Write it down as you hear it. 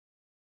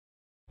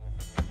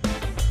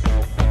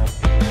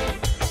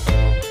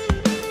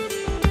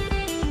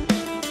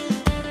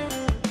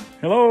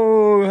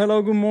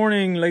Hello, good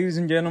morning, ladies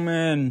and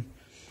gentlemen.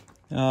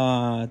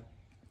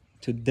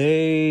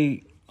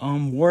 Today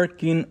I'm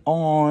working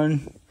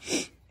on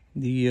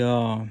the,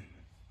 I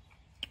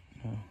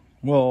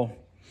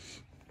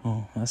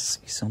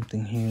see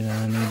something here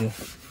that I need to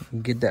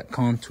get that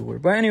contour.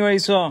 But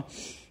anyways, yeah,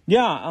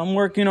 I'm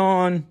working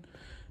on,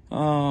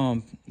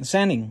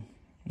 sanding,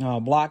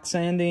 block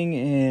sanding,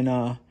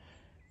 and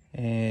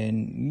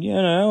you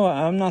know,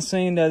 I'm not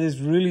saying that it's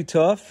really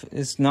tough.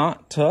 It's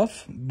not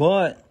tough,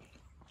 but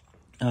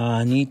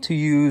I need to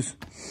use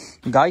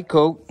guide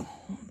coat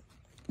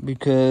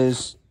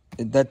because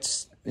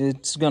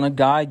it's gonna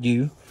guide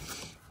you.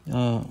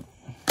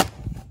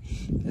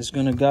 It's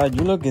gonna guide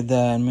you. Look at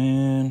that,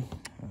 man.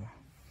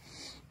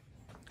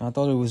 I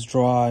thought it was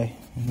dry.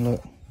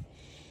 Look.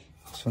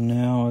 So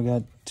now I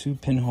got 2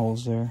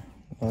 pinholes there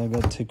that I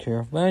got to take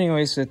care of. But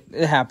anyways, it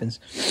happens.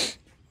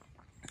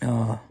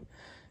 I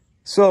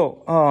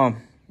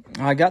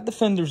got the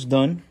fenders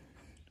done.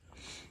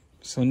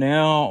 So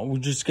now we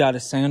just got to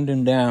sand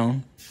them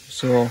down.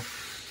 So,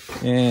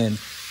 and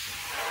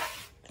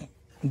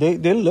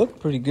they look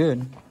pretty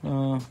good.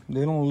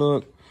 They don't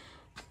look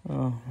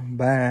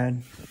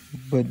bad,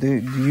 but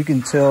you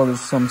can tell there's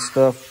some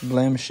stuff,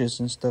 blemishes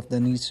and stuff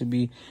that needs to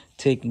be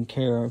taken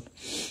care of.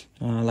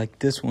 Like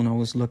this one I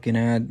was looking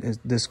at,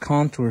 this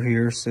contour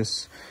here,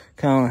 this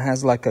kind of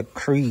has like a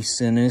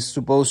crease and it's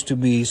supposed to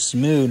be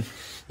smooth.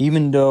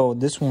 Even though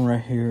this one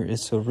right here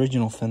is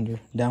original fender,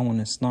 that one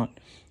is not.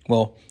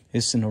 Well,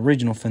 it's an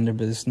original fender,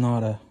 but it's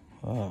not a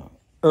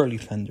early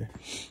fender.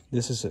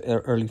 This is an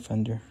early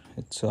fender.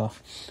 It's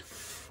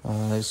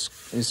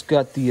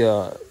got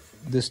the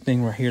this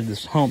thing right here,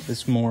 this hump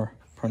is more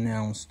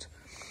pronounced.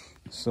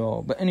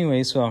 So, but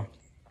anyway, so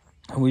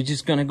we're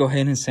just gonna go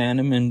ahead and sand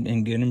them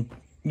and get them,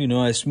 you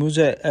know, as smooth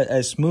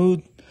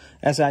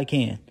as I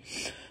can.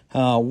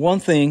 One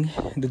thing,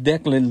 the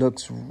deck lid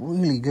looks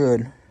really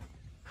good.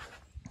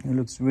 It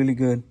looks really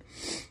good,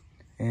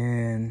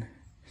 and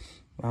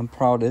I'm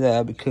proud of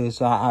that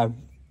because I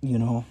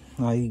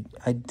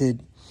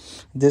did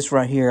this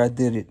right here. I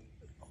did it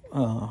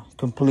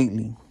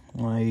completely.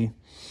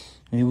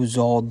 It was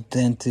all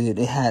dented.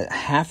 It had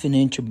 1/2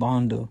 inch of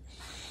Bondo.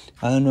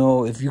 I don't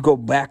know if you go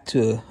back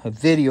to a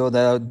video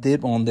that I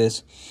did on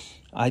this.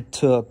 I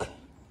took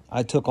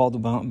all the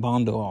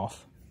Bondo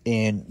off,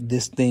 and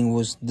this thing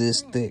was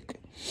this thick.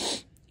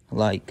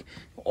 Like,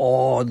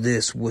 all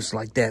this was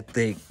like that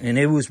thick, and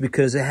it was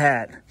because it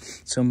had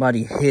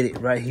somebody hit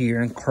it right here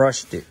and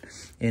crushed it,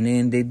 and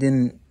then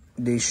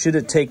they should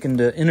have taken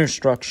the inner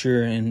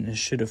structure and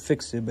should have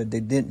fixed it, but they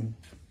didn't.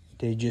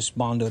 They just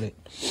bondoed it,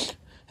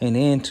 and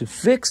then to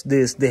fix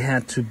this they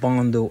had to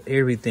bondo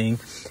everything.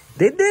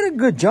 They did a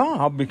good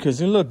job because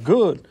it looked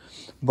good,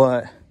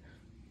 but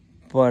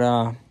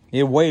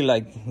it weighed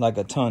like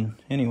a ton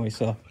anyway.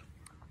 So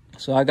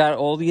I got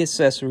all the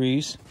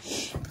accessories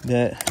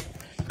that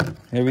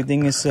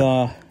everything is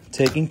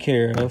taken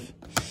care of,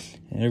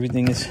 and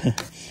everything is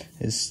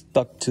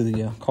stuck to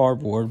the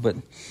cardboard, but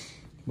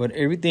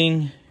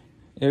everything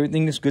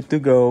is good to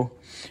go.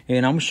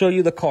 And I'm gonna show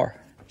you the car.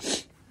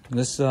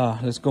 Let's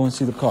go and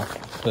see the car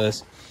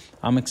because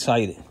I'm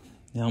excited.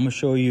 Now I'm gonna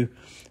show you.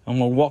 I'm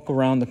gonna walk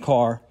around the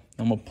car.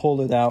 I'm gonna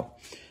pull it out,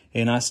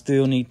 and I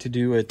still need to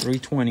do a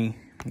 320.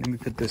 Let me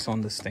put this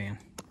on the stand.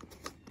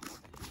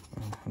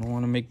 I don't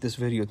want to make this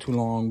video too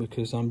long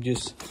because I'm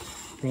just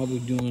probably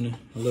doing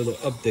a little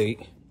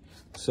update.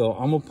 So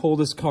I'm gonna pull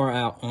this car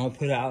out and I'll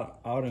put it out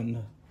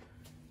in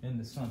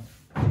the sun.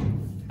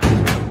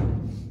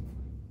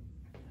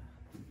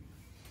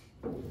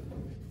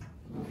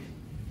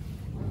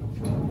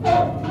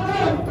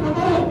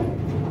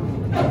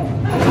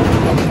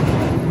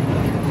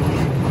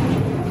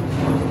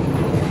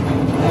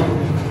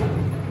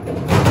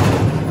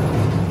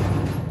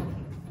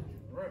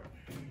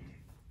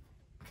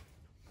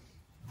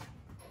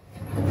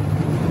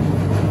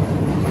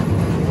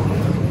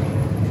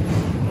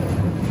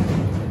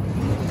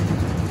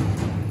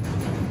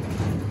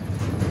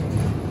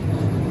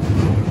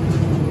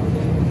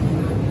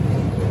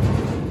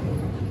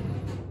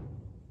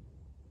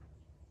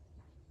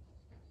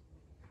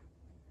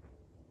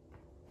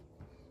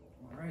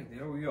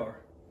 There we are.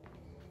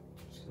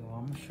 So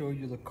I'm gonna show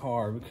you the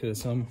car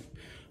because I'm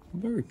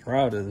very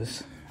proud of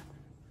this.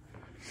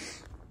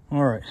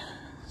 All right,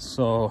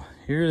 so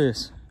here it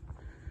is,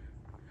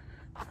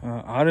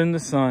 out in the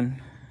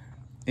sun,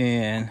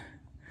 and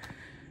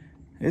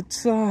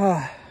it's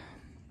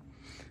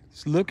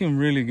looking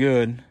really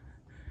good.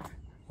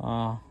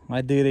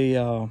 I did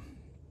a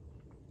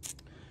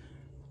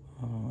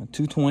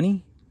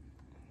 220.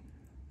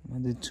 I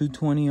did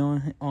 220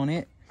 on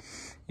it,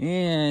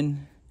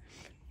 and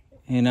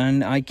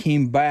I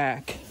came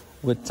back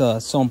with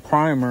some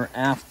primer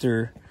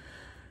after.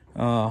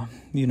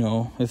 You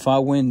know, if I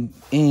went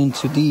in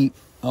too deep,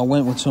 I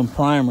went with some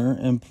primer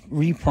and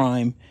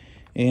reprime,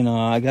 and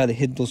I got to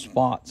hit those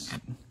spots.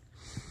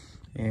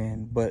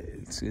 But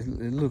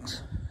it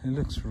looks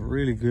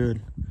really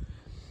good.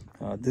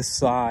 This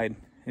side,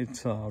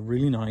 it's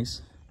really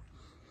nice.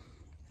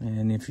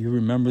 And if you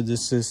remember,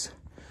 this is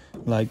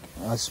like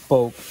I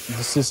spoke,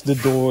 this is the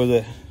door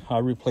that I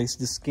replaced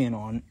the skin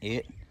on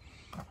it,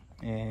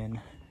 and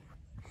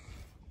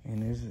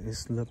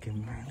it's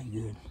looking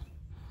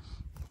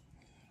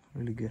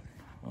really good.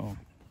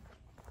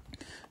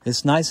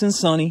 It's nice and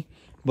sunny,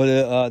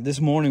 but this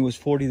morning was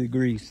 40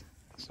 degrees,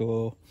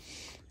 so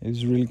it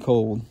was really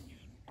cold.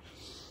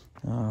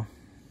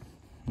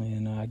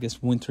 And I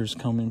guess winter's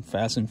coming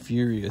fast and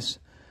furious.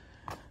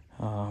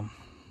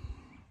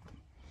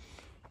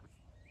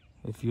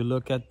 If you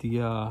look at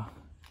the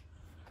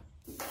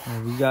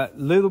we got a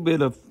little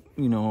bit of,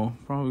 you know,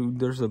 probably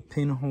there's a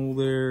pinhole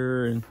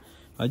there, and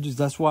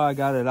that's why I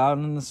got it out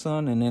in the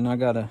sun, and then I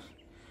gotta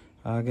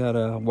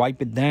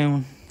wipe it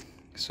down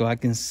so I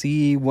can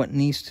see what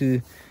needs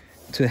to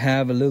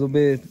have a little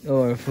bit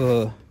of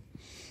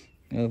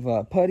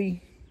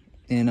putty,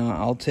 and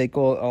I'll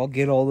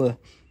get all the,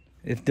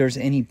 if there's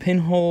any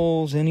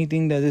pinholes,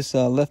 anything that is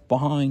left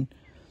behind.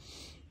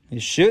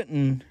 It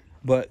shouldn't,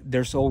 but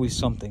there's always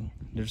something.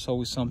 There's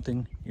always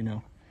something, you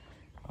know.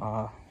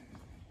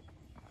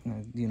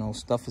 You know,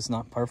 stuff is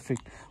not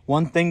perfect.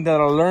 One thing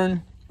that I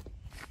learned,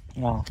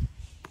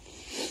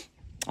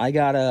 I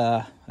got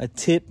a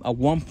tip, a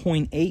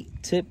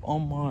 1.8 tip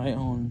on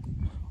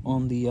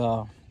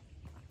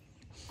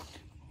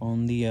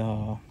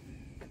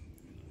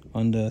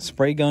the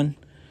spray gun,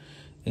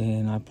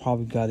 and I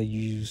probably got to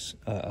use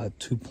a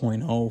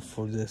 2.0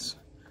 for this.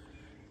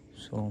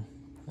 So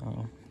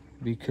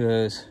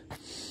because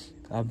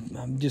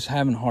I'm just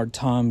having a hard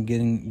time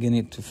getting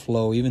it to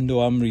flow, even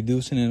though I'm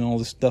reducing it and all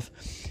this stuff.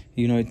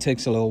 You know, it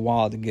takes a little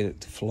while to get it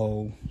to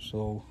flow.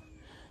 So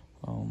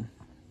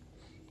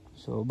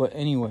but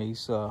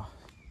anyways,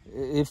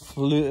 it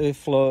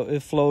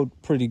flowed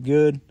pretty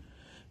good,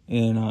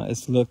 and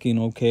it's looking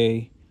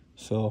okay.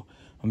 So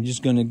I'm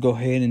just gonna go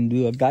ahead and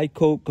do a guy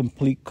coat,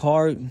 complete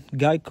car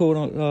guy coat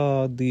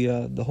on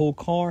the whole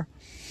car,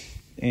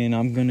 and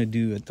I'm gonna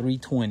do a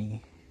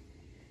 320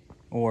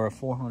 or a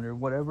 400,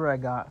 whatever I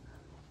got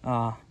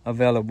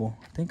available.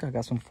 I think I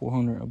got some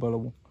 400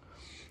 available,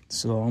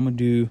 so I'm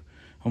gonna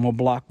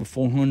block the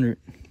 400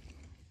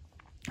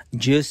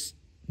 just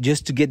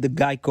to get the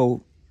guy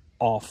coat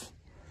off.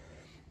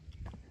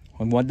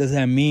 And what does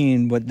that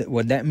mean?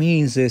 What that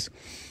means is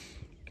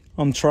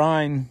what I'm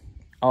trying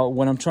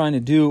to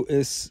do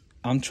is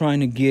I'm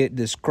trying to get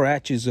the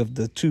scratches of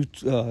the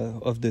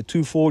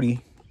 240,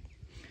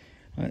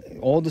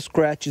 all the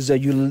scratches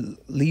that you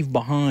leave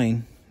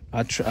behind.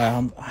 I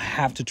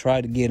have to try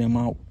to get them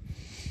out,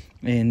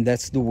 and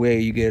that's the way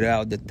you get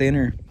out. The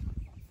thinner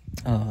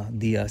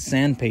the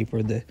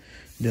sandpaper, the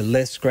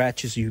less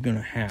scratches you're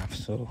gonna have.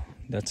 So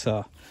that's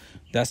the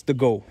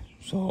goal.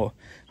 So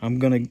I'm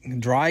gonna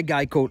dry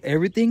guy coat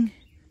everything,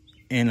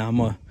 and I'm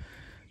gonna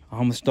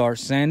start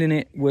sanding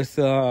it with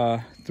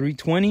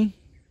 320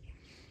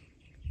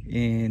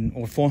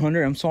 or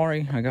 400. I'm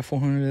sorry, I got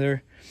 400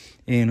 there,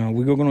 and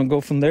we're gonna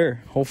go from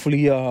there.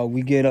 Hopefully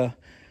we get a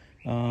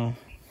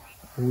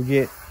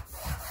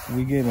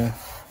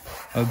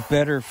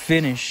better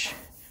finish,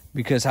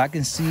 because I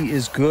can see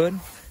it's good,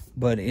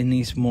 but it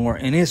needs more,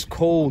 and it's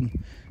cold.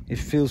 It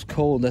feels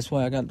cold. That's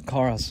why I got the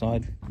car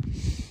outside.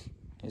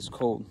 It's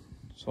cold.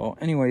 So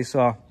anyways,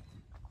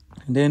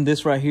 then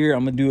this right here,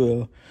 I'm gonna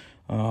do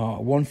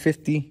a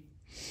 150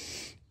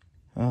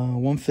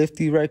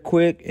 right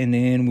quick, and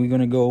then we're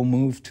gonna go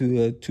move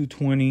to a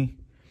 220,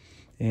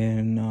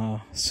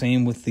 and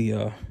same with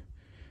the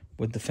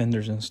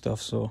fenders and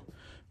stuff. So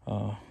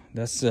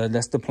that's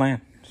the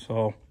plan.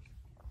 So,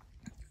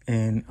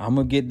 and I'm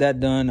gonna get that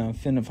done. I'm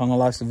finna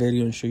finalize the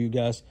video and show you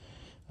guys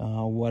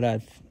what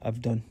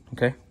I've done.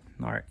 Okay,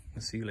 all right,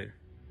 I'll see you later.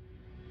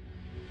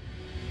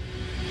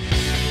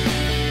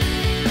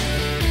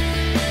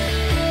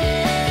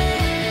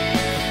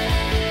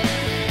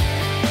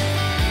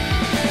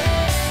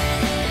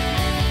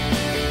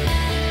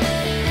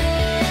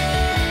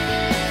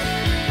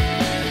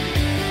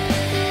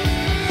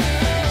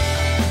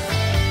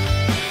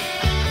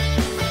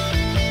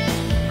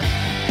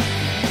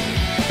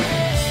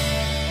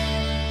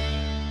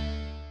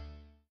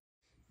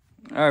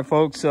 All right,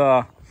 folks,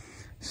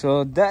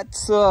 so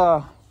that's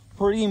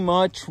pretty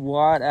much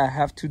what I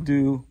have to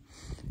do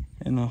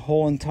in the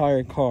whole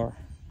entire car.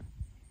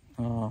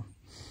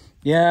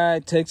 Yeah,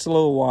 it takes a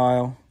little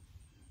while,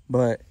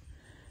 but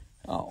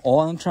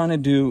all I'm trying to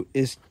do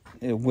is,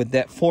 with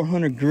that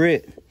 400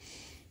 grit,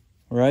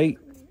 right?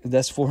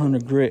 That's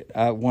 400 grit.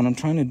 What I'm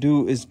trying to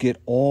do is get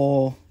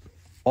all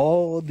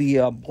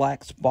the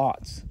black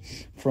spots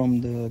from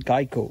the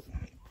guy coat.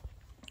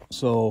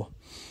 So,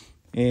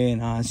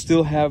 and I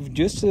still have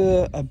just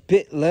a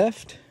bit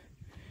left,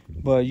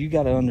 but you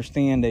got to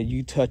understand that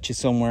you touch it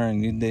somewhere,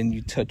 and then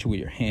you touch it with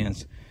your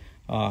hands.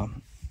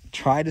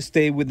 Try to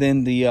stay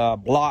within the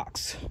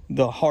blocks,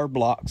 the hard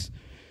blocks.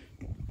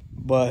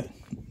 But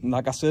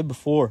like I said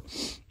before,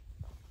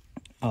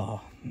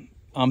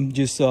 I'm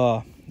just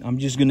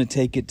gonna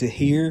take it to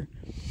here,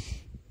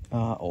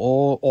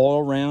 all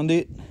around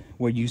it,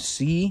 where you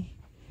see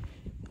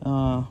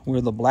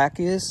where the black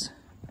is,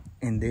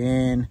 and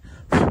then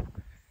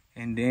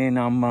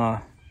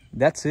I'm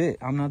that's it.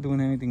 I'm not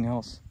doing anything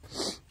else.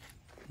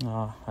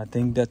 I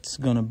think that's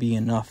gonna be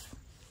enough,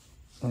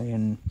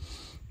 and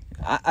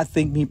I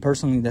think, me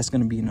personally, that's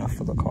gonna be enough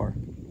for the car.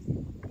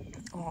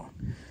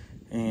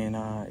 And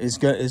it's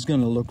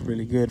gonna look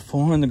really good.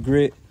 400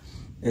 grit.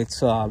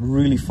 It's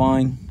really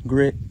fine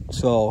grit,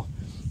 so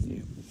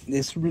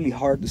it's really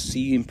hard to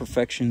see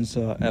imperfections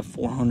at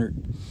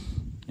 400.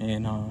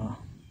 And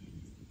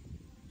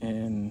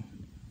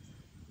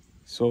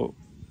so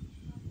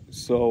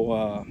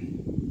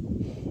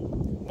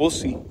we'll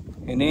see.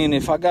 And then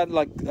if I got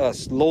like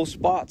low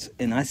spots,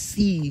 and I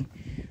see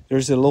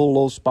there's a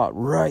low spot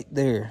right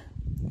there,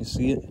 you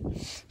see it?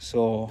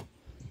 So,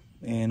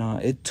 and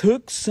it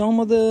took some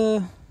of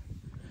the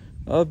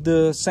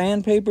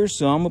sandpaper,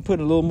 so I'm gonna put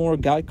a little more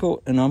guide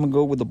coat, and I'm gonna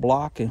go with the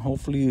block, and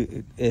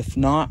hopefully, if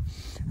not,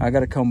 I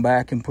gotta come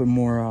back and put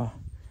more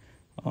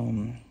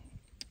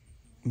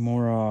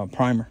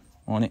primer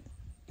on it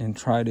and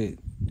try to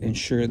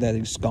ensure that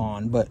it's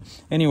gone. But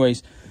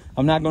anyways,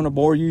 I'm not gonna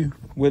bore you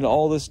with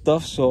all this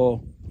stuff,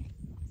 so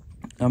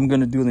I'm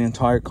gonna do the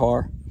entire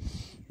car,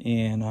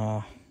 and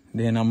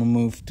then I'm gonna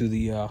move to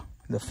the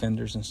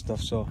fenders and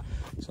stuff. So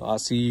I'll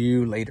see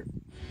you later.